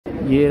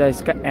ये रहा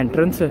इसका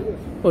एंट्रेंस है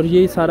और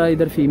ये सारा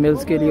इधर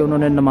फीमेल्स के लिए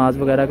उन्होंने नमाज़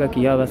वगैरह का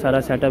किया हुआ सारा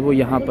सेटअप वो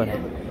यहाँ पर है।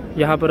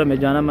 यहाँ पर हमें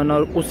जाना मना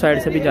और उस साइड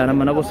से भी जाना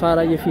मना, वो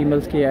सारा ये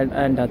फीमेल्स के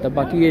एंड आता है।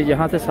 बाकी ये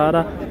यहाँ से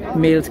सारा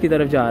मेल्स की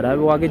तरफ जा रहा है।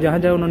 वो आगे जहाँ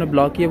जहाँ उन्होंने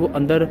ब्लॉक किया वो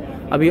अंदर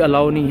अभी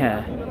अलाउ नहीं है।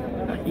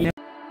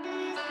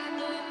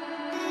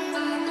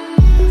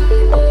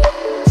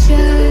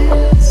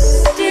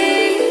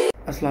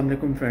 अस्सलाम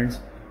वालेकुम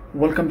friends,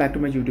 welcome back to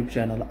my YouTube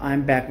channel. I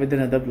am back with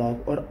another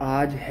blog. और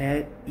आज है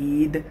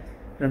ईद,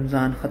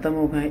 रमज़ान ख़त्म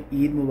हो गए।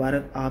 ईद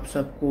मुबारक आप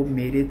सबको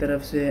मेरी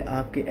तरफ से,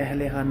 आपके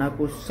अहले खाना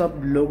को,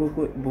 सब लोगों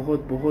को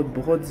बहुत बहुत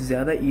बहुत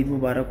ज़्यादा ईद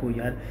मुबारक हो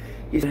यार।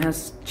 इस यहाँ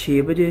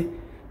 6 बजे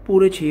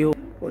पूरे 6 हो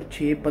और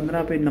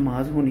 6:15 पे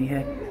नमाज होनी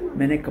है।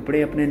 मैंने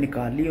कपड़े अपने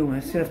निकाल लिए हुए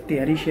हैं, सिर्फ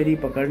तैयारी शरी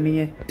पकड़नी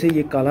है। जैसे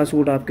ये काला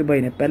सूट आपके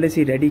भाई ने पहले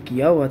से रेडी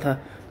किया हुआ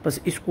था,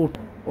 बस इसको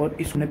और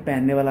इसमें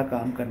पहनने वाला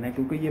काम करना है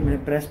क्योंकि ये मैंने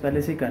प्रेस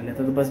पहले से ही कर लिया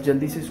था, तो बस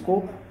जल्दी से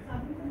इसको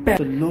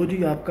तो लो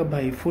जी। आपका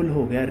भाई फुल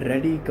हो गया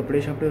रेडी,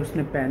 कपड़े शपड़े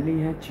उसने पहन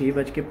लिए हैं।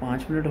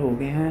 6:05 हो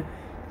गए हैं।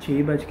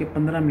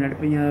 6:15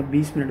 पे या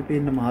 20 मिनट पे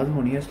नमाज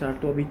होनी है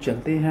स्टार्ट। तो अभी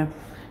चलते हैं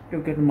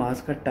क्योंकि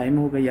नमाज का टाइम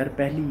हो गया यार।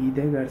 पहली ईद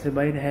है, घर से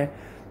बाहर है,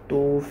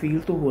 तो फील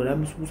तो हो रहा है,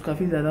 महसूस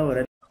काफ़ी ज़्यादा हो रहा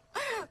है।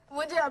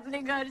 मुझे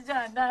अपने घर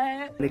जाना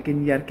है,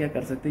 लेकिन यार क्या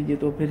कर सकते हैं, ये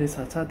तो फिर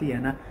साथ साथ ही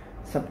है ना।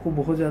 सबको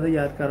बहुत ज़्यादा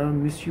याद कर रहा हूँ।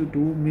 Miss you to,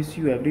 miss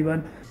you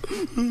everyone.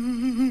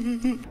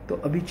 तो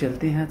अभी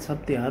चलते हैं,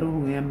 सब तैयार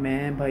हो गए हैं,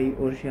 मैं भाई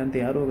और शियान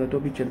तैयार हो गए। तो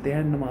अभी चलते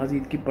हैं नमाज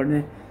ईद की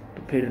पढ़ने।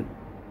 तो फिर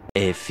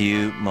A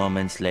few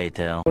moments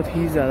later. बहुत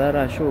ही ज़्यादा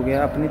रश हो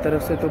गया। अपनी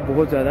तरफ से तो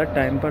बहुत ज़्यादा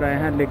टाइम पर आए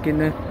हैं,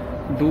 लेकिन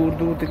दूर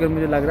दूर तक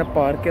मुझे लग रहा है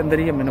पार्क के अंदर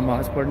ही हमें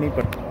नमाज़ पढ़नी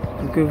पड़ती,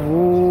 क्योंकि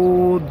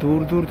वो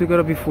दूर दूर तक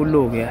अभी फुल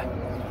हो गया।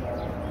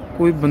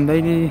 कोई बंदा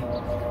ही नहीं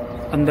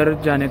अंदर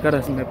जाने का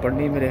रस्म में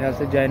पढ़नी। मेरे ख्याल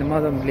से जाए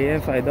नमाज हम ले आए,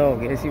 फ़ायदा हो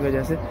गया इसी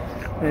वजह से।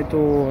 नहीं तो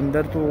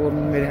अंदर तो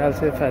मेरे ख्याल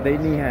से फ़ायदा ही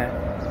नहीं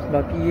है।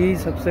 बाकी यही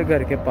सबसे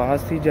घर के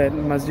पास थी जाए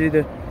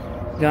मस्जिद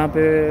जहाँ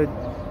पे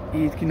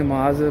ईद की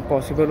नमाज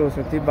पॉसिबल हो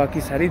सकती है।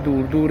 बाकी सारी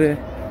दूर दूर है,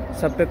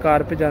 सब पे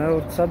कार पे जाना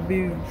और सब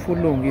भी फुल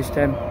होंगी इस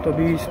टाइम। तो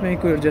अभी इसमें ही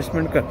कोई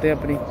एडजस्टमेंट करते हैं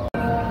अपनी।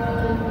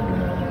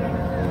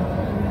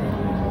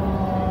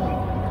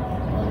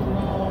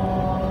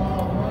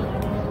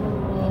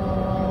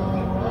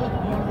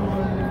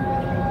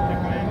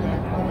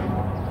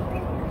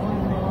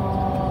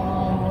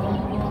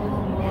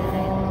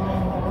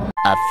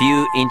 A few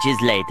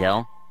inches later.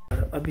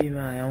 अभी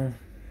मैं आया हूँ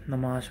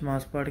नमाज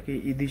शमाज पढ़ के,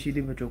 ईदी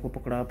शीदी बच्चों को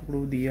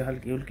पकड़ू दिए,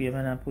 हल्की हल्की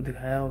मैंने आपको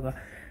दिखाया होगा।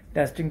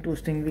 टेस्टिंग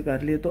टूस्टिंग भी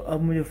कर लिए। तो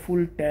अब मुझे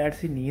फुल टायर्ड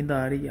सी नींद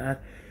आ रही यार,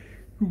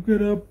 क्योंकि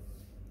अब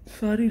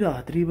सारी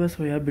रात रही बस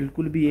हो यार,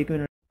 बिल्कुल भी 1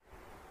 मिनट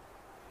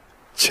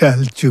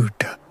चल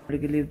झूठा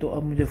के लिए। तो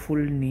अब मुझे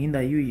फुल नींद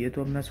आई हुई है।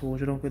 तो अब मैं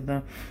सोच रहा हूँ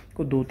कितना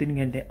को 2-3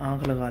 घंटे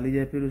आँख लगा ली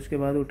जाए, फिर उसके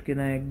बाद उठ के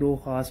ना 1-2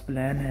 ख़ास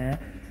प्लान है।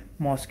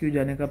 मॉस्क्यू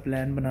जाने का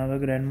प्लान बना हुआ है,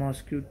 ग्रैंड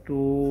मॉस्क्यू।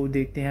 तो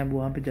देखते हैं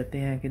वहाँ पे जाते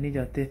हैं कि नहीं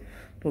जाते।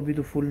 तो अभी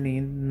तो फुल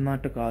नींद ना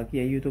टका के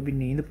आई है, तो अभी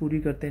नींद पूरी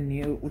करते हैं।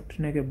 नींद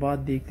उठने के बाद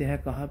देखते हैं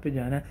कहाँ पे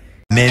जाना है।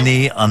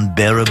 Many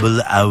unbearable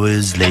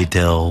hours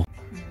later.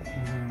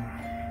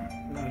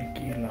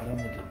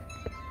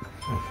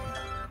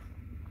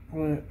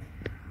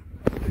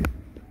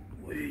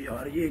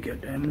 यार ये क्या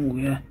टाइम हो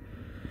गया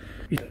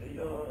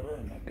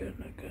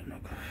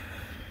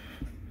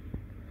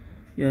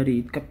यार।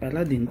 ईद का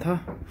पहला दिन था,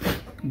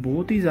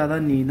 बहुत ही ज़्यादा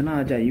नींद ना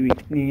आज आई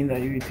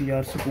हुई थी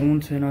यार। सुकून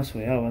से ना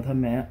सोया हुआ था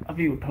मैं।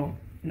 अभी उठाओ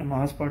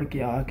नमाज़ पढ़ के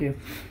आके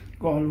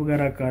कॉल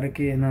वगैरह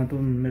करके ना, तो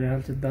मेरे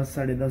ख्याल से 10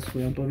 साढ़े 10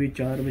 सोया। तो अभी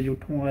 4 बजे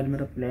उठूँ। आज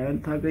मेरा प्लान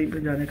था कहीं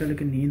पे जाने का,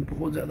 लेकिन नींद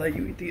बहुत ज़्यादा आई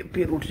हुई थी।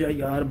 फिर उठ जाए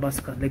यार, बस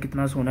कर ले,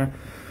 कितना सोना है।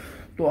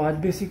 तो आज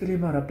बेसिकली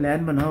हमारा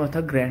प्लान बना हुआ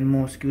था ग्रैंड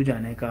मॉस्क्यू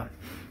जाने का।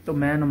 तो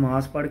मैं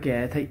नमाज़ पढ़ के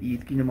आया था,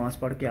 ईद की नमाज़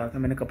पढ़ के आकर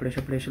मैंने कपड़े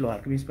शपड़े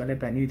शलवार कमीज़ पहले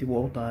पहनी हुई थी,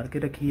 वो उतार के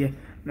रखी है।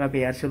 मैं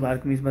कहा यार शलवार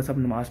कमीज़ बस अब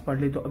नमाज़ पढ़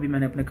ली। तो अभी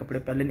मैंने अपने कपड़े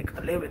पहले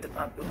निकाले हुए थे, मैं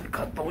आपको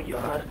दिखाता हूँ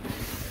यार।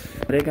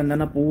 मेरे के अंदर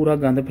ना पूरा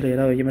गंद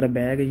फरेरा हुआ। ये मेरा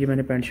बैग है, ये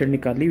मैंने पैंट शर्ट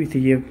निकाली हुई थी,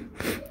 ये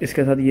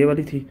इसके साथ ये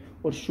वाली थी,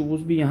 और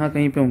शूज़ भी यहाँ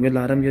कहीं पे होंगे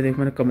लारम। ये देख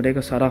मैंने कमरे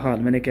का सारा हाल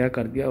मैंने क्या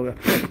कर दिया होगा।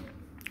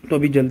 तो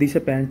अभी जल्दी से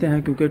पहनते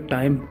हैं क्योंकि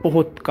टाइम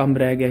बहुत कम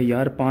रह गया है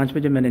यार। 5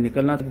 बजे मैंने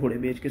निकलना था, घोड़े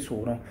बेच के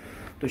सो रहा हूँ।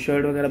 तो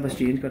शर्ट वगैरह बस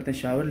चेंज करते हैं,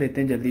 शावर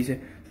लेते हैं जल्दी से।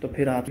 तो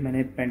फिर आप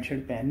मैंने पैंट शर्ट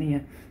पहननी है,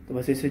 तो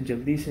बस इसे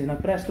जल्दी से ना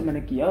प्रेस तो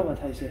मैंने किया हुआ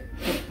था, इसे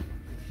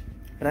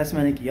प्रेस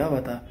मैंने किया हुआ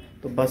था।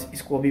 तो बस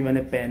इसको अभी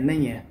मैंने पहनना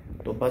ही है।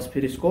 तो बस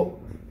फिर इसको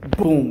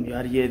बूम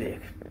यार, ये देख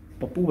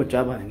पप्पू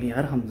बच्चा बन गया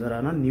यार हम।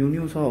 ज़रा ना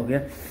न्यू सा हो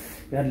गया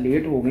यार,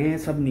 लेट हो गए हैं,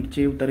 सब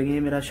नीचे उतर गए।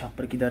 मेरा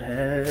शापर किधर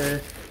है?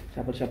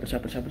 शापर शापर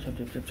शापर शापर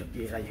शापर शापर शापर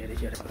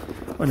ये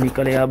रहा। और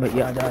निकल यार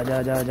भैया,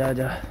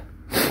 जा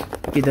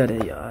किधर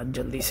है यार,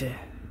 जल्दी से।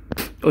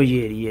 ओ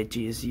ये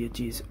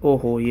चीज़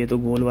ओहो, ये तो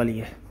गोल वाली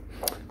है।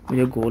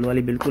 मुझे गोल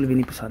वाली बिल्कुल भी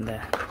नहीं पसंद है।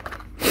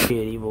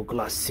 ये वो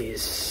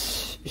ग्लासेस,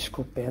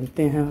 इसको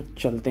पहनते हैं और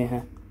चलते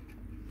हैं।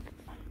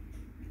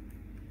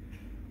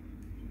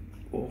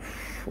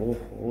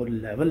 ओह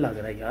लेवल लग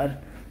रहा है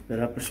यार,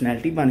 ज़रा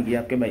पर्सनैलिटी बन गई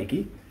आपके भाई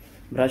की।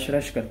 ब्रश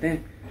रश करते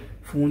हैं।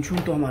 फ़ोन शून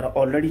तो हमारा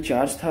ऑलरेडी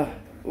चार्ज था।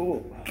 ओ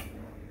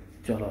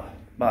चलो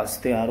बस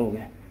तैयार हो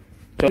गए।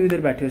 चलो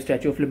इधर बैठे हो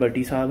स्टैचू ऑफ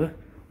लिबर्टी साहब,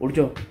 उठ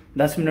जाओ,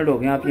 10 मिनट हो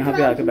गए आप यहाँ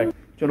पे आके बैठे।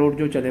 चलो उठ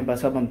जाओ, चले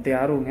बस अब हम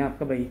तैयार हो गए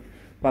आपका भाई।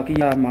 बाकी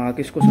यार माँ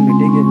किसको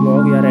समेटेंगे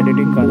ब्लॉग यार,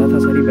 एडिटिंग कर रहा था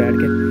सारी बैठ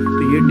के,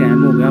 तो ये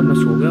टाइम हो गया, अब मैं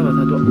सो गया हुआ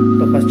था।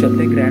 तो बस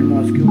चलते हैं ग्रैंड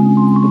मॉस्क,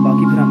 तो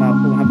बाकी फिर हम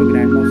आपको वहाँ पे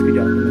ग्रैंड मॉस्क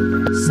जाकर मिलते हैं।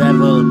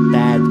 Several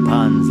bad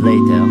puns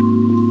later.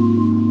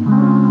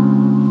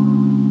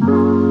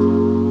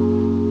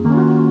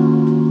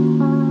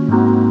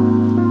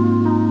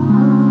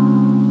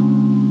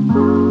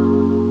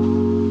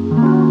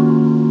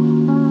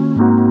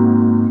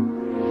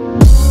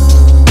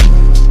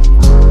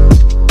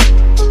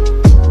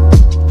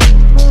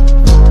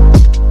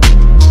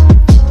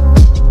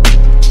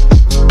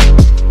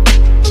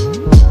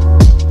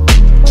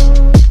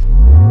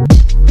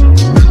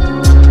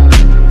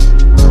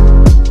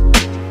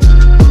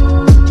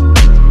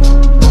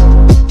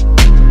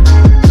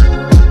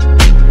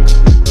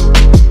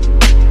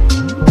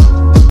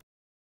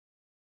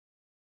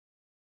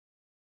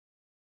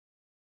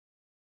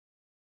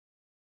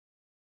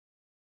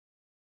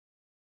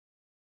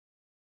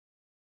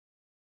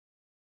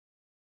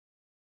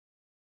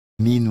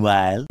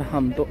 Meanwhile,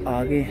 हम तो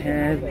आ गए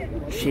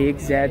हैं शेख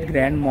ज़ैद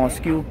ग्रैंड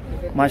मॉस्क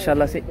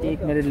माशाल्लाह से,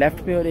 एक मेरे लेफ़्ट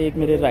पे और एक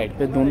मेरे राइट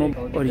पे दोनों।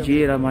 और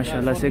ये रहा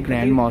माशाल्लाह से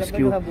ग्रैंड मॉस्क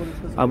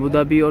अबू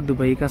धाबी और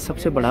दुबई का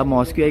सबसे बड़ा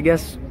मॉस्क है।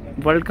 गैस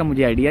वर्ल्ड का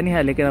मुझे आइडिया नहीं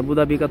है, लेकिन अबू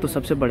धाबी का तो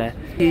सबसे बड़ा है।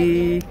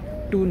 कि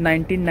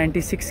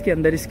 1996 के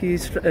अंदर इसकी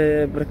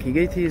रखी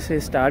गई थी, इसे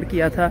स्टार्ट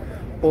किया था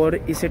और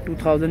इसे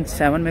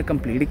 2007 में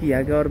कंप्लीट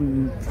किया गया। और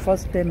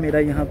फर्स्ट टाइम मेरा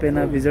यहाँ पे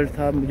ना विज़िट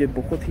था, मुझे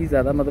बहुत ही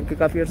ज़्यादा मतलब कि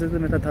काफ़ी अर्से से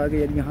मेरा था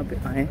कि यार यहाँ पे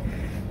आएँ,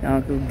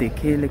 यहाँ को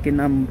देखें, लेकिन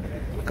हम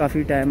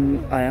काफ़ी टाइम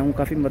आया हूँ,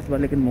 काफ़ी मरतबा,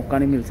 लेकिन मौका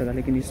नहीं मिल सका।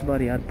 लेकिन इस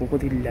बार यार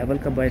बहुत ही लेवल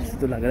का बाहर से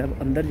तो लग रहा है।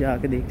 अब अंदर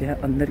जाके देखते हैं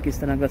अंदर किस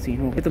तरह का सीन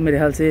हो। तो मेरे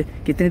ख्याल से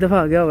कितनी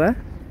दफ़ा आ गया हुआ है?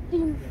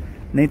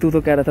 नहीं, तू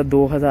तो कह रहा था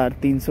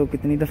 2300,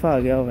 कितनी दफ़ा आ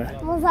गया हुआ है?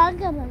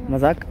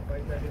 मजाक।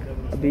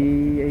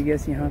 अभी आई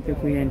गेस यहाँ पे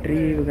कोई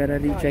एंट्री वगैरह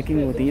की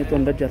चेकिंग होती है, तो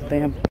अंदर चलते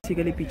हैं।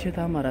 बेसिकली पीछे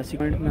था हमारा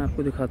सीमेंट, मैं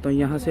आपको दिखाता हूँ,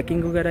 यहाँ से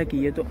चेकिंग वगैरह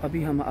की है, तो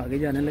अभी हम आगे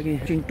जाने लगे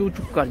हैं। चिंटू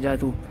चुप कर जाए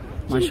तू,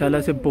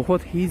 माशाल्लाह से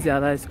बहुत ही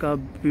ज़्यादा इसका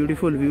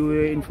ब्यूटीफुल व्यू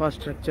है,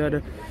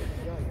 इंफ्रास्ट्रक्चर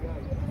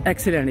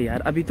एक्सीलेंट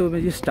यार। अभी तो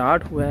मुझे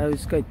स्टार्ट हुआ है,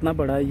 इसका इतना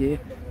बड़ा ये,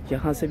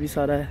 यहाँ से भी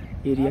सारा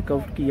एरिया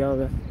कवर किया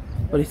हुआ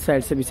है और इस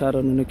साइड से भी सारा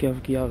उन्होंने कवर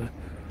किया हुआ है।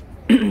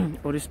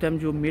 और इस टाइम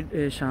जो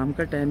मिड शाम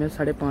का टाइम है,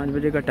 5:30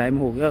 बजे का टाइम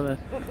हो गया हुआ है,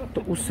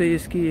 तो उससे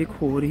इसकी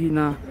एक और ही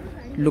ना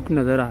लुक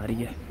नज़र आ रही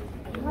है।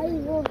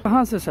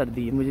 कहाँ से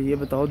सर्दी है मुझे ये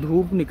बताओ?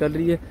 धूप निकल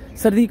रही है,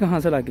 सर्दी कहाँ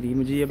से लग रही है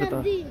मुझे ये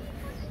बताओ?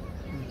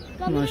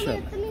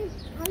 माशाल्लाह,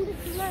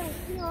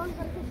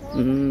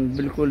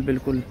 बिल्कुल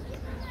बिल्कुल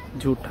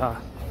झूठा।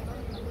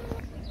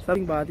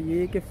 सब बात ये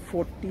है कि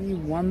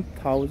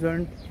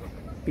 41,000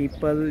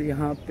 पीपल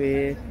यहाँ पे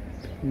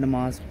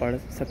नमाज पढ़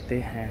सकते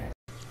हैं।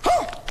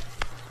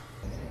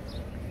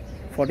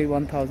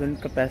 41,000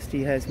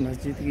 कैपेसिटी है इस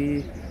मस्जिद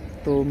की।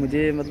 तो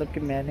मुझे मतलब कि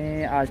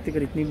मैंने आज तक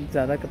इतनी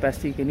ज़्यादा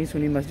कैपेसिटी की नहीं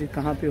सुनी मस्जिद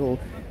कहाँ पे हो,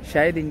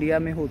 शायद इंडिया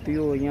में होती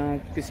हो या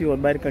किसी और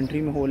बाहर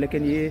कंट्री में हो,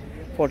 लेकिन ये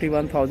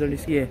 41,000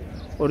 इसकी है।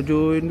 और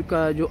जो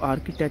इनका जो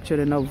आर्किटेक्चर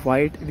है ना,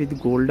 white with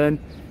golden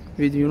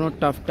with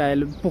tough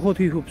tile, बहुत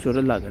ही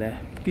खूबसूरत लग रहा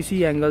है।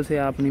 किसी एंगल से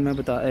आप नहीं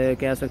मैं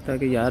कह सकता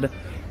कि यार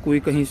कोई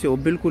कहीं से हो,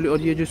 बिल्कुल।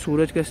 और ये जो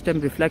सूरज का इस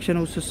टाइम रिफ्लेक्शन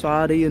है, उससे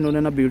सारे ही इन्होंने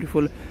ना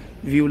ब्यूटीफुल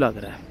व्यू लग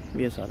रहा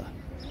है ये सारा।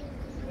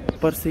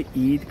 ऊपर से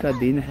ईद का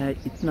दिन है,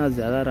 इतना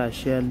ज़्यादा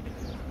रश है,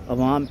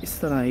 आवाम इस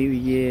तरह आई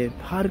हुई है,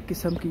 हर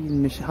किस्म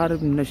की हर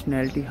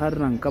नेशनैलिटी, हर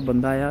रंग का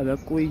बंदा आया हुआ।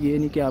 कोई ये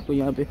नहीं कि आपको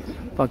यहाँ पे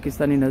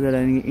पाकिस्तानी नज़र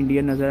आएंगे,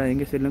 इंडियन नज़र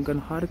आएंगे,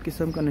 श्रीलंकन, हर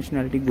किस्म का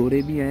नेशनैलिटी,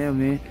 गोरे भी आए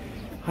हुए,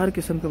 हर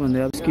किस्म के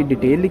बंदे। अब इसकी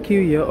डिटेल लिखी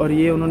हुई है और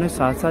ये उन्होंने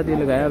साथ साथ ये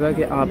लगाया हुआ है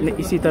कि आपने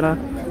इसी तरह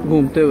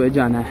घूमते हुए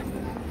जाना है,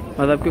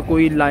 मतलब कि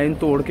कोई लाइन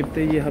तोड़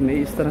के ये हमें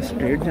इस तरह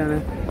स्ट्रेट जाना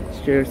है,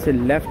 स्ट्रेट से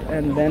लेफ़्ट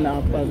एंड देन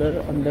आप अगर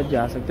अंदर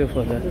जा सकते हो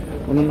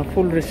फर्दर। उन्होंने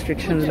फुल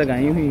रिस्ट्रिक्शंस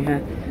लगाई हुई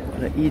हैं,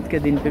 ईद के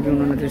दिन पे भी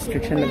उन्होंने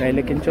रिस्ट्रिक्शन लगाई,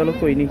 लेकिन चलो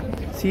कोई नहीं।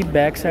 सी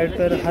बैक साइड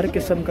पर हर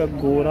किस्म का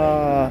गोरा,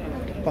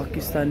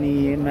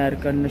 पाकिस्तानी,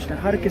 अमेरिकन, नेशनल,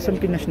 हर किस्म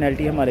की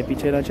नेशनैलिटी हमारे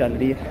पीछे ना चल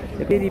रही है।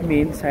 लेकिन मेरी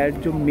मेन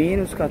साइड जो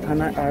मेन उसका था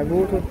ना,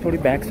 वो तो थोड़ी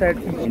बैक साइड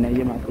की ना,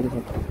 ये मैं आपको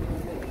दिखाता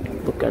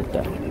हूँ तो कहता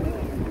है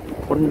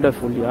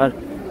वंडरफुल यार।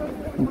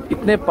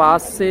 इतने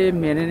पास से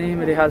मैंने नहीं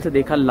मेरे ख्याल से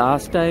देखा,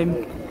 लास्ट टाइम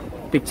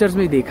पिक्चर्स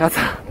में ही देखा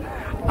था।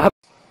 अब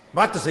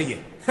बात तो सही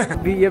है।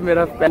 अभी ये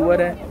मेरा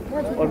टूर है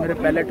और मेरे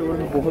पहले टूर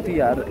में बहुत ही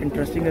यार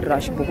इंटरेस्टिंग है,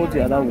 रश बहुत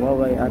ज़्यादा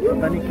हुआ है यार,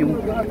 पता नहीं क्यों,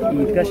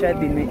 ईद का शायद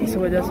दिन है इस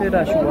वजह से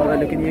रश हुआ है,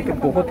 लेकिन ये कि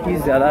बहुत ही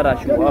ज़्यादा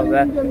रश हुआ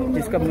है,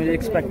 जिसका मुझे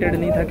एक्सपेक्टेड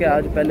नहीं था कि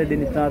आज पहले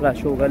दिन इतना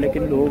रश होगा।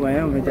 लेकिन लोग आए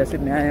हुए, जैसे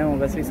मैं आया हूँ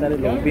वैसे ही सारे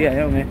लोग भी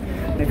आए हुए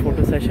हैं,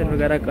 फ़ोटो सेशन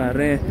वगैरह कर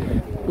रहे हैं,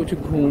 कुछ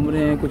घूम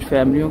रहे हैं, कुछ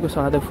फैमिलियों के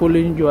साथ है, फुल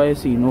इंजॉय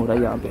सीन हो रहा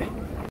है यहाँ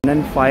पे।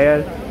 एंड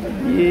फायर,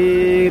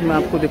 ये मैं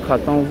आपको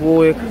दिखाता हूँ,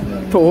 वो एक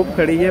तोप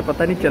खड़ी है,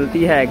 पता नहीं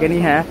चलती है कि नहीं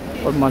है,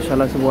 और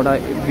माशाल्लाह से बड़ा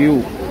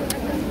व्यू,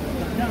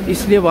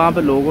 इसलिए वहाँ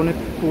पे लोगों ने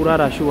पूरा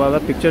रश हुआ है,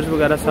 पिक्चर्स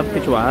वगैरह सब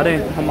खिंचवा रहे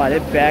हैं। हमारे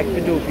बैक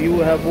पे जो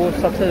व्यू है वो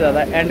सबसे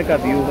ज़्यादा एंड का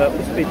व्यू है,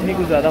 उस पर इतनी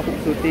कुछ ज़्यादा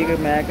खूबसूरती है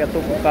कि मैं कहता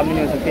हूँ कम ही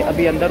नहीं हो सकती।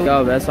 अभी अंदर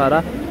हुआ है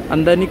सारा,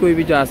 अंदर नहीं कोई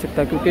भी जा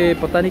सकता, क्योंकि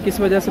पता नहीं किस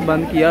वजह से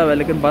बंद किया हुआ है,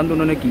 लेकिन बंद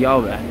उन्होंने किया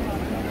हुआ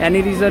है।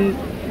 Any reason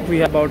we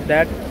about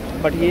that,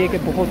 but ये है कि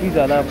बहुत ही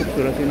ज़्यादा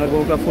खूबसूरत सीन, और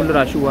वो का फुल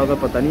रश हुआ होगा,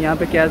 पता नहीं यहाँ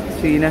पे क्या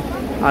सीन है,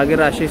 आगे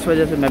रश है, इस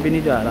वजह से मैं भी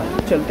नहीं जा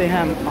रहा। चलते हैं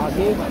हम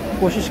आगे,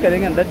 कोशिश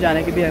करेंगे अंदर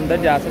जाने की भी,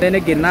 अंदर जा सकते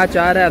हैं। गिरना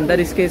चाह रहा है अंदर,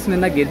 इसके इसने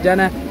ना गिर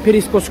जाना है, फिर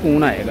इसको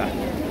सुकून आएगा।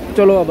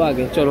 चलो अब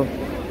आगे चलो।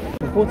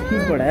 बहुत ही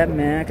बड़ा है,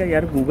 मैं क्या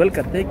यार गूगल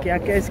करते हैं क्या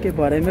क्या इसके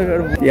बारे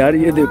में। यार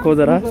ये देखो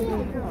ज़रा,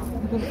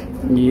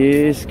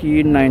 ये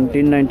इसकी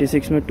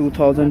 1996 में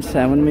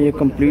 2007 में ये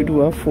कंप्लीट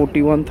हुआ।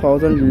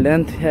 41,000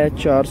 लेंथ है,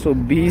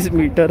 420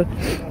 मीटर,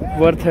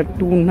 वर्थ है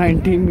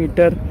 290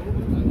 मीटर।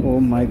 ओ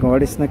माय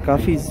गॉड, इसने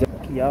काफ़ी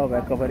किया हुआ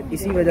है कवर,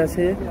 इसी वजह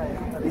से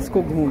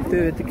इसको घूमते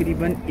हुए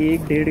तकरीबन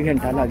 1-1.5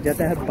 घंटा लग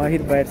जाता है।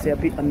 बाहर से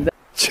अभी अंदर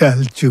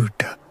चल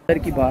झूठा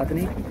की बात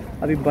नहीं,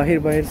 अभी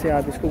बाहर से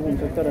आप इसको घूम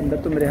सकते हो, और अंदर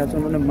तो मेरे ख्याल से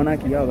उन्होंने मना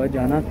किया होगा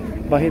जाना।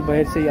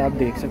 बाहर से ही आप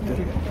देख सकते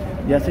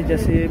हो, जैसे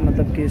जैसे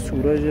मतलब कि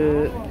सूरज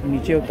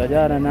नीचे होता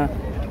जा रहा है ना,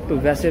 तो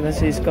वैसे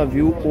वैसे इसका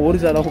व्यू और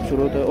ज़्यादा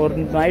खूबसूरत है। और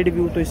नाइट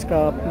व्यू तो इसका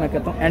मैं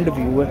कहता हूँ एंड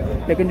व्यू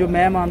है, लेकिन जो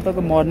मैं मानता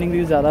हूँ कि मॉर्निंग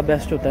व्यू ज़्यादा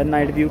बेस्ट होता है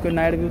नाइट व्यू के।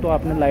 नाइट व्यू तो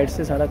आपने लाइट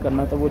से सारा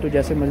करना था, वो तो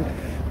जैसे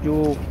जो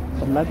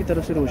अल्लाह की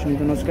तरफ से रोशनी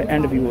थी ना, उसका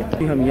एंड व्यू होता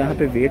है। हम यहाँ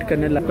पे वेट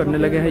करने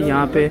लगे हैं,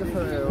 यहाँ पे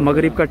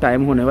मगरिब का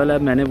टाइम होने वाला है।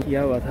 मैंने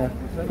किया हुआ था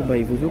तो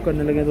भाई वुज़ू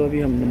करने लगे, तो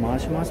अभी हम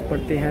नमाज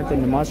पढ़ते हैं। तो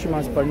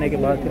नमाज पढ़ने के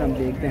बाद फिर हम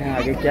देखते हैं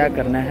आगे क्या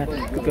करना है,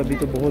 क्योंकि अभी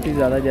तो बहुत ही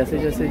ज़्यादा जैसे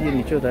जैसे ये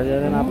नीचे होता जा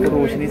रहा है ना, आपको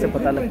रोशनी से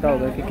पता लगता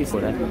होगा कि किस हो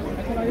रहा है।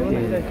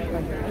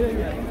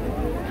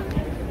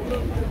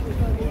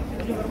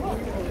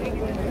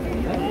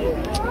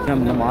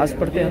 हम नमाज़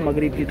पढ़ते हैं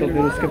मगरिब की, तो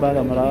फिर उसके बाद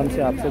हम आराम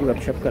से आपसे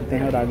गपशप करते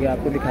हैं और आगे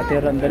आपको दिखाते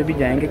हैं। और अंदर भी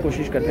जाएंगे,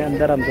 कोशिश करते हैं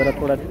अंदर हम ज़रा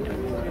थोड़ा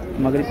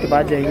मगरिब के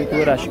बाद जाएंगे,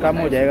 क्योंकि रश कम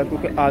हो जाएगा,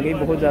 क्योंकि आगे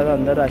बहुत ज़्यादा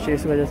अंदर रश है,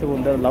 इस वजह से वो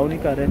अंदर अलाउ नहीं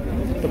कर रहे।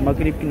 तो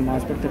मगरिब की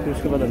नमाज़ पढ़ते हैं, फिर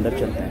उसके बाद अंदर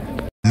चलते हैं।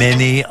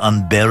 Many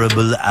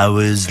unbearable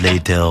hours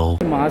later.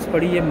 नमाज़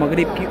पढ़ी है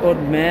मगरिब की, और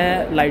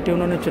मैं लाइटें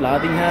उन्होंने चला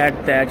दी हैं।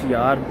 एट दैट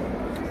यार,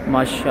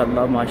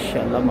 माशाल्लाह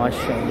माशाल्लाह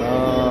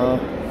माशाल्लाह,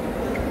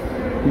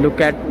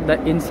 look at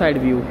the inside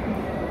view.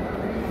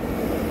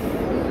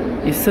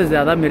 इससे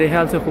ज़्यादा मेरे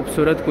ख्याल से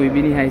खूबसूरत कोई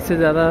भी नहीं है, इससे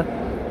ज़्यादा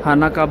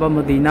खाना काबा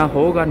मदीना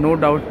होगा नो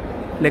डाउट,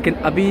 लेकिन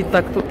अभी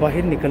तक तो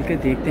बाहर निकल के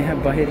देखते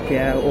हैं बाहर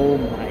क्या है। Oh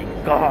my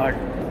God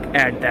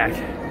at that,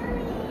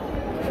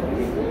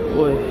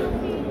 ओए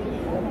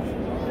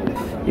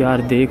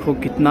यार देखो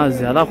कितना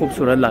ज़्यादा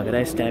खूबसूरत लग रहा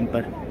है इस टाइम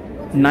पर।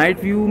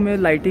 नाइट व्यू में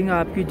लाइटिंग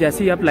आपकी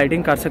जैसी आप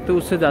लाइटिंग कर सकते हो,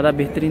 उससे ज़्यादा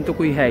बेहतरीन तो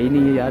कोई है ही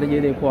नहीं है यार। ये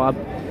देखो आप,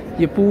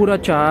 ये पूरा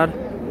चार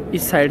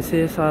इस साइड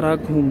से सारा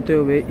घूमते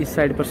हुए इस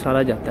साइड पर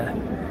सारा जाता है,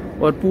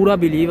 और पूरा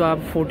बिलीव आप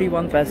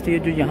 41 फेस्टी है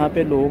जो यहाँ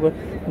पे लोग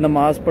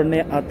नमाज़ पढ़ने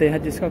आते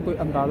हैं, जिसका कोई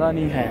अंदाज़ा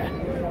नहीं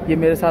है। ये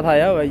मेरे साथ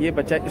आया हुआ है ये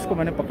बच्चा, इसको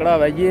मैंने पकड़ा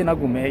हुआ है, ये ना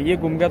घूमे, ये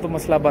घूम गया तो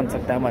मसला बन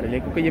सकता है हमारे लिए,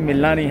 क्योंकि ये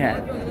मिलना नहीं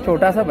है।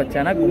 छोटा सा बच्चा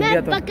है ना, घूम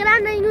गया तो पकड़ा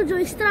नहीं हूँ जो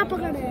इस तरह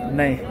पकड़ा है।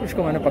 नहीं,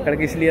 इसको मैंने पकड़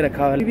के इसलिए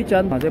रखा हुआ है। भी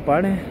चंद मजे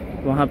पढ़ रहे हैं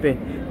वहाँ पे,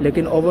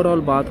 लेकिन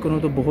ओवरऑल बात करूँ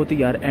तो बहुत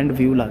ही यार एंड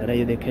व्यू लग रहा है।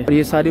 ये देखें, और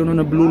ये सारी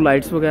उन्होंने ब्लू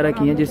लाइट्स वगैरह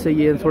की हैं, जिससे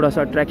ये थोड़ा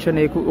सा अट्रैक्शन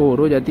एक और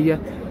हो जाती है,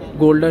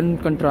 गोल्डन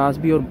कंट्रास्ट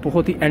भी, और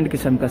बहुत ही एंड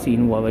किस्म का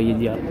सीन हुआ हुआ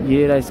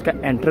ये रहा इसका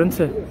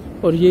एंट्रेंस है।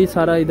 और ये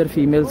सारा इधर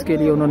फीमेल्स के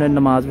लिए उन्होंने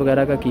नमाज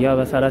वगैरह का किया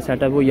हुआ सारा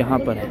सेटअप, वो यहाँ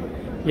पर है।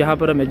 यहाँ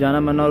पर हमें जाना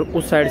मना, और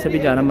उस साइड से भी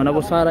जाना मना,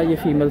 वो सारा ये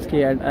फीमेल्स के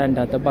एंड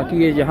आता है।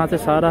 बाकी ये यहाँ से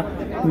सारा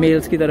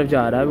मेल्स की तरफ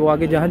जा रहा है, वो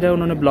आगे जहाँ जहाँ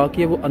उन्होंने ब्लॉक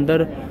किया वो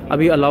अंदर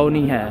अभी अलाउ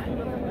नहीं है।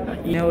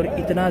 और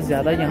इतना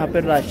ज़्यादा यहाँ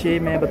पर रश है,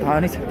 मैं बता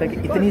नहीं सकता कि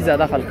इतनी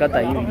ज़्यादा हलकत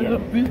आई हुई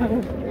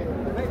है।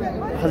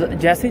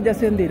 जैसे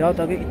जैसे अंधेरा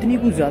होता गया इतनी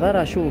कुछ ज़्यादा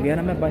रश हो गया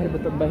ना, मैं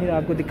बाहर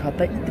आपको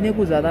दिखाता है, इतने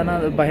कुछ ज़्यादा ना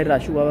बाहर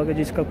रश हुआ हुआ कि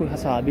जिसका कोई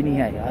हिसाब ही नहीं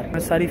है यार। मैं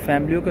सारी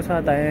फैमिलियों के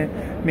साथ आए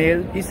हैं,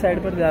 मेल इस साइड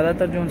पर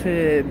ज़्यादातर जो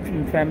उनसे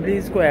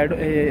फैमिलीज़ को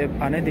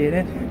आने दे रहे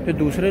हैं, जो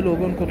दूसरे लोग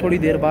हैं उनको थोड़ी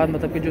देर बाद,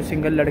 मतलब कि जो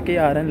सिंगल लड़के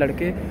आ रहे हैं,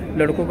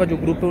 लड़कों का जो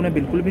ग्रुप है उन्हें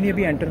बिल्कुल भी नहीं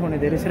अभी एंटर होने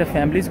दे रहे, सिर्फ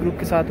फैमिलीज़ ग्रुप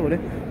के साथ हो रहे।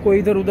 कोई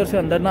इधर उधर से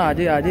अंदर ना आ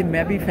जाए।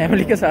 मैं भी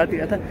फैमिली के साथ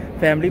गया था,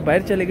 फैमिली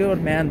बाहर चले गए और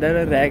मैं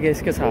अंदर रह गया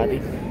इसके साथ ही,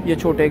 ये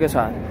छोटे के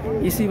साथ।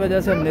 इसी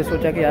वजह से हमने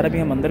सोचा कि यार अभी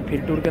हम अंदर फिर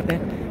टूर करते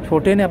हैं।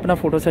 छोटे ने अपना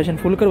फ़ोटो सेशन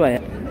फुल करवाया,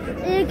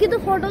 एक ही तो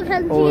फोटो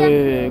खींची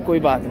है। कोई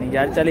बात नहीं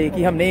यार, चल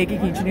हमने एक ही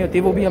खींचनी होती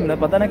है, वो भी हमने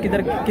पता ना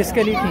किधर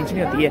किसके लिए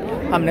खींचनी होती है,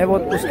 हमने वो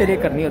उसके लिए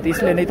करनी होती है,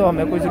 इसलिए नहीं तो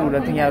हमें कोई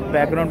ज़रूरत नहीं यार।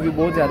 बैकग्राउंड व्यू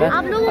बहुत ज़्यादा है।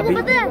 आप लोगों को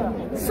पता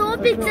है 100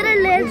 पिक्चरें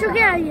ले चुके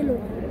हैं ये लोग।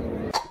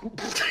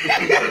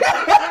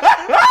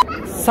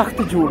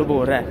 सख्त झूठ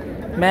बोल रहा है।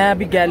 मैं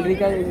अभी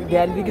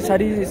गैलरी की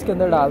सारी इसके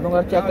अंदर डाल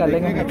दूंगा, चेक कर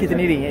लेंगे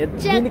कितनी ली है।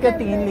 जिनके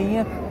 3 ली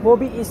हैं वो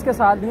भी इसके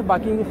साथ ली है,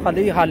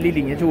 बाकी हाल ही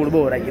ली है। झूठ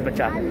बोल रहा है ये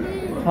बच्चा,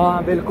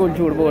 हाँ बिल्कुल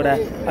झूठ बोल रहा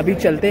है। अभी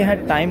चलते हैं,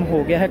 टाइम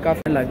हो गया है,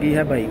 काफ़ी लगी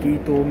है भाई की,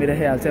 तो मेरे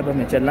ख्याल से अब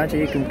हमें चलना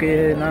चाहिए, क्योंकि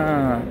ना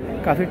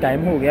काफ़ी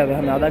टाइम हो गया,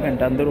 हमें आधा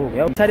घंटा अंदर हो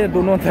गया। सारे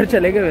दोनों अंदर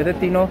चले गए हुए थे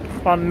तीनों,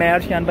 और मैं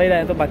और शान भाई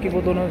रहे, तो बाकी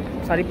वो दोनों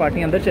सारी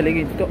पार्टी अंदर चली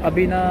गई। तो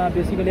अभी ना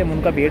बेसिकली हम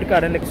उनका वेट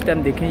कर रहे हैं, लेकिन इस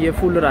टाइम देखें ये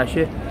फुल रश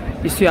है।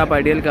 इससे आप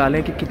आइडिया लगा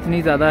लें कि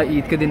कितनी ज़्यादा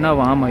ईद के दिन ना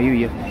वहाँ आई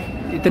हुई है।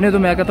 इतने तो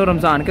मैं कहता हूँ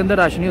रमज़ान के अंदर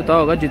रश नहीं होता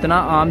होगा जितना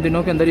आम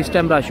दिनों के अंदर इस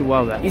टाइम रश हुआ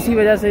होगा। इसी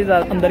वजह से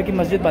अंदर की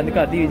मस्जिद बंद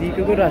कर दी हुई थी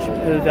क्योंकि रश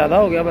ज़्यादा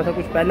हो गया था।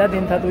 कुछ पहला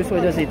दिन था तो इस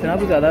वजह से इतना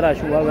भी ज़्यादा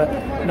रश हुआ हुआ।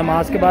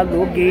 नमाज के बाद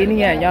लोग गए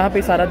नहीं हैं, यहाँ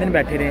पे सारा दिन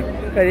बैठे रहे,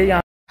 कहे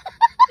यहाँ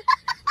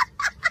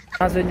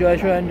से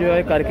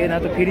एंजॉय करके ना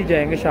तो फिर ही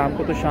जाएंगे शाम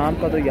को। तो शाम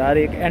का तो यार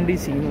एक एंड ही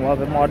सीन हुआ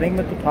है। मॉर्निंग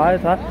में तो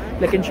था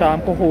लेकिन शाम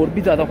को और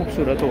भी ज़्यादा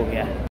खूबसूरत हो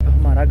गया है।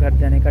 हमारा घर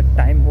जाने का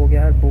टाइम हो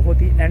गया है।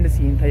 बहुत ही एंड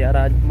सीन था यार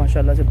आज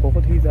माशाल्लाह से,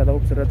 बहुत ही ज़्यादा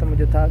खूबसूरत था।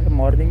 मुझे था कि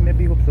मॉर्निंग में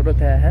भी खूबसूरत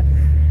है,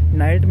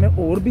 नाइट में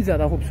और भी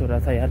ज़्यादा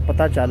खूबसूरत था यार।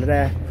 पता चल रहा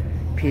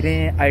है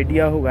फिरें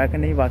आइडिया होगा कि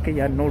नहीं वाकई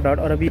यार, नो डाउट।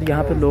 और अभी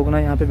यहाँ पे लोग ना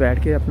यहाँ पे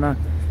बैठ के अपना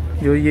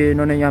जो ये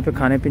इन्होंने यहाँ पे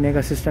खाने पीने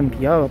का सिस्टम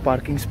किया हुआ,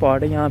 पार्किंग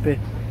स्पॉट है यहाँ पे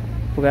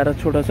वगैरह,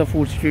 छोटा सा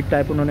फूड स्ट्रीट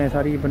टाइप उन्होंने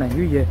सारी बनाई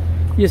हुई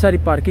है। ये सारी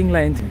पार्किंग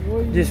लाइन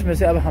जिसमें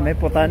से अब हमें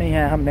पता नहीं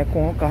है हमने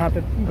कहाँ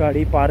पे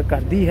गाड़ी पार्क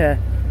कर दी है,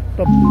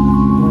 तो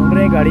ढूंढ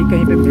रहे गाड़ी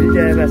कहीं पे मिल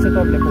जाए। वैसे तो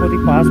हमने बहुत ही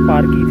पास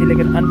पार्क की थी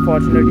लेकिन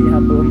अनफॉर्चुनेटली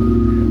हम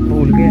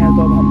भूल गए हैं।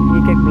 तो अब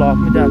हम एक ब्लॉक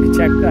में जाके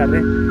चेक कर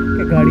रहे हैं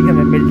कि गाड़ी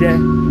हमें मिल जाए,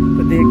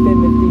 तो देखते हैं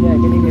मिलती है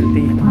कि नहीं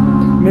मिलती।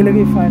 मिल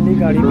गई फाइनली,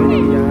 गाड़ी मिल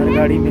गई यार,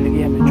 गाड़ी मिल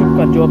गई हमें। चुप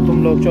कर जो अब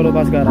तुम लोग, चलो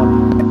बस घर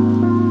आओ।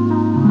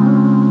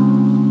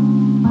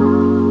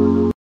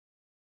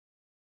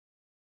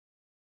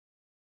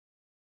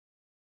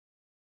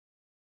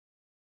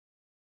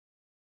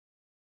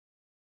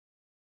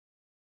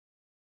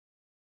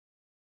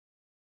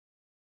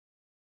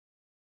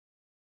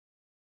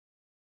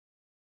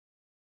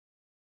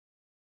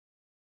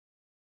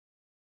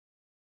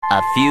 A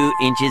few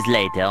inches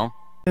later.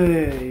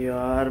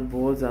 यार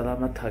बहुत ज़्यादा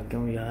मैं थक गया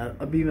हूँ यार।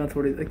 अभी मैं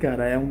थोड़ी देर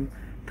घर आया हूँ,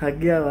 थक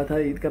गया हुआ था।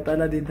 ईद का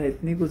पहला दिन था,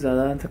 इतनी कुछ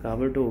ज़्यादा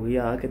थकावट हो गई,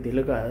 आके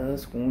दिल का आया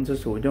सुकून से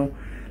सो जाऊँ।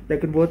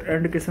 लेकिन बहुत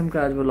एंड किस्म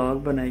का आज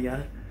व्लॉग बना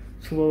यार।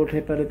 सुबह उठे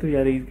पहले तो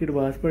यार ईद की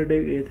नमाज़ पढ़ने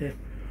गए थे।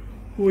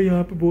 वो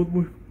यहाँ पे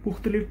बहुत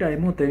मुख्तलिफ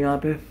टाइम होते हैं यहाँ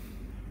पे,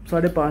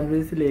 5:30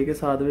 बजे से लेके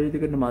 7 बजे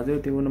तक नमाज़ें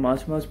होती हैं। वो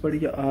नमाज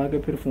पढ़ी आके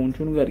फिर फ़ोन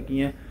शून कर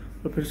किए हैं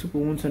और फिर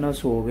सुकून से ना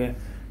सो गए।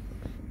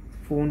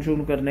 फ़ोन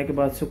शून करने के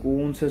बाद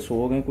सुकून से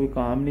सो गए, कोई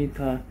काम नहीं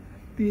था।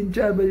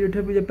 3-4 बजे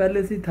उठे, मुझे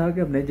पहले से ही था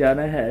कि हमने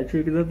जाना है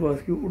शेखदार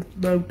बॉस की।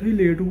 मैं उठे ही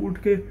लेट उठ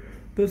के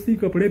 10 ही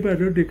कपड़े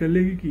पहने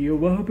निकलने की किए।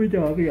 वहाँ पे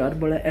जाके यार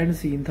बड़ा एंड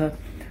सीन था।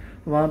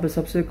 वहाँ पे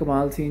सबसे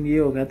कमाल सीन ये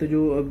हो गया। तो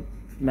जो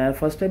मैं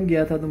फ़र्स्ट टाइम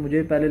गया था तो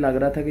मुझे पहले लग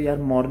रहा था कि यार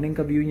मॉर्निंग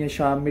का व्यू या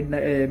शाम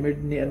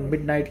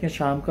मिड नाइट या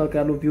शाम का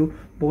कह लो व्यू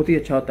बहुत ही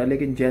अच्छा होता है।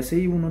 लेकिन जैसे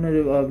ही उन्होंने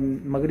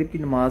मगरिब की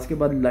नमाज के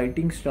बाद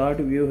लाइटिंग स्टार्ट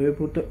हुए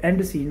फिर तो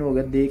एंड सीन हो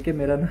गया। देख के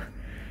मेरा ना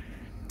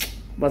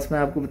बस मैं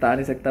आपको बता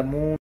नहीं सकता,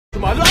 मुंह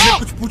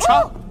कुछ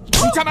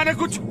पूछा मैंने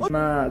कुछ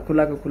ना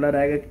खुला का खुला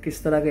रहेगा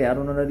किस तरह का यार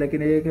उन्होंने।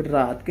 लेकिन एक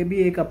रात के भी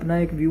एक अपना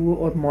एक व्यू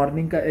और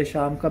मॉर्निंग का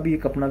शाम का भी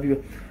एक अपना व्यू।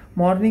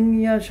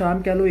 मॉर्निंग या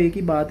शाम कह लो एक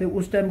ही बात है,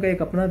 उस टाइम का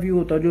एक अपना व्यू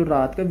होता है। जो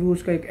रात का व्यू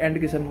उसका एक एंड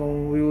किस्म का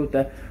व्यू होता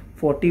है।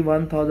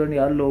 41,000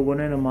 यार लोगों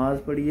ने नमाज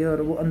पढ़ी है।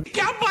 और वो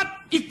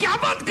क्या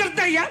बात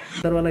करता है यार।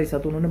 अंदर वाला हिस्सा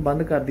तो उन्होंने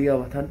बंद कर दिया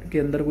हुआ था कि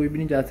अंदर कोई भी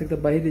नहीं जा सकता।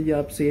 बाहर ये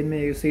आप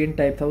सेन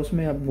टाइप था,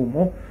 उसमें आप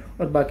घूमो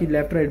और बाकी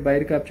लेफ्ट राइट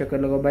बाहर का आप चक्कर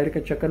लगाओ। बाहर का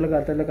चक्कर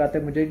लगाते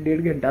मुझे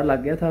 1.5 घंटा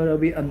लग गया था। और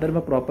अभी अंदर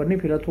मैं प्रॉपर नहीं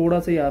फिरा, थोड़ा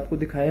सा ही आपको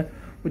दिखाया।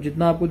 वो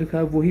जितना आपको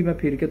दिखाया वही मैं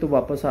फिर के तो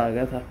वापस आ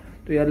गया था।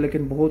 तो यार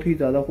लेकिन बहुत ही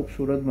ज़्यादा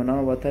खूबसूरत बना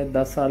हुआ था।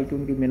 10 साल की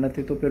उनकी मेहनत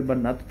थी तो फिर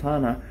बनना तो था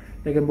ना,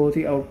 लेकिन बहुत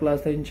ही आउट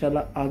क्लास था।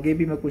 इंशाल्लाह आगे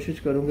भी मैं कोशिश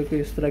करूँगा कि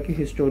इस तरह की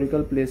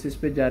हिस्टोरिकल प्लेसेस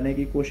पे जाने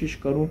की कोशिश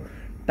करूँ,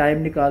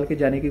 टाइम निकाल के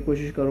जाने की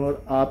कोशिश करूँ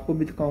और आपको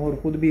भी दिखाऊँ और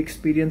ख़ुद भी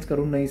एक्सपीरियंस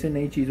करूँ नई से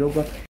नई चीज़ों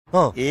का।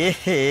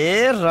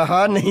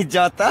 रहा नहीं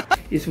जाता।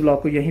 इस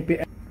व्लॉग को यहीं पे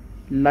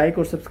लाइक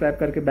और सब्सक्राइब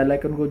करके बेल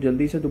आइकन को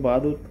जल्दी से दबा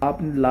दो।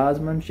 आपने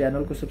लाजमन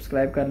चैनल को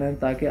सब्सक्राइब करना है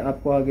ताकि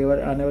आपको आगे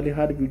आने वाली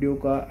हर वीडियो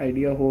का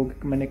आइडिया हो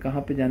कि मैंने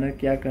कहाँ पे जाना है,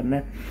 क्या करना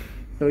है।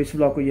 तो इस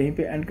व्लॉग को यहीं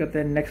पे एंड करते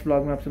हैं। नेक्स्ट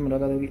व्लॉग में आपसे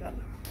मुलाकात होगी।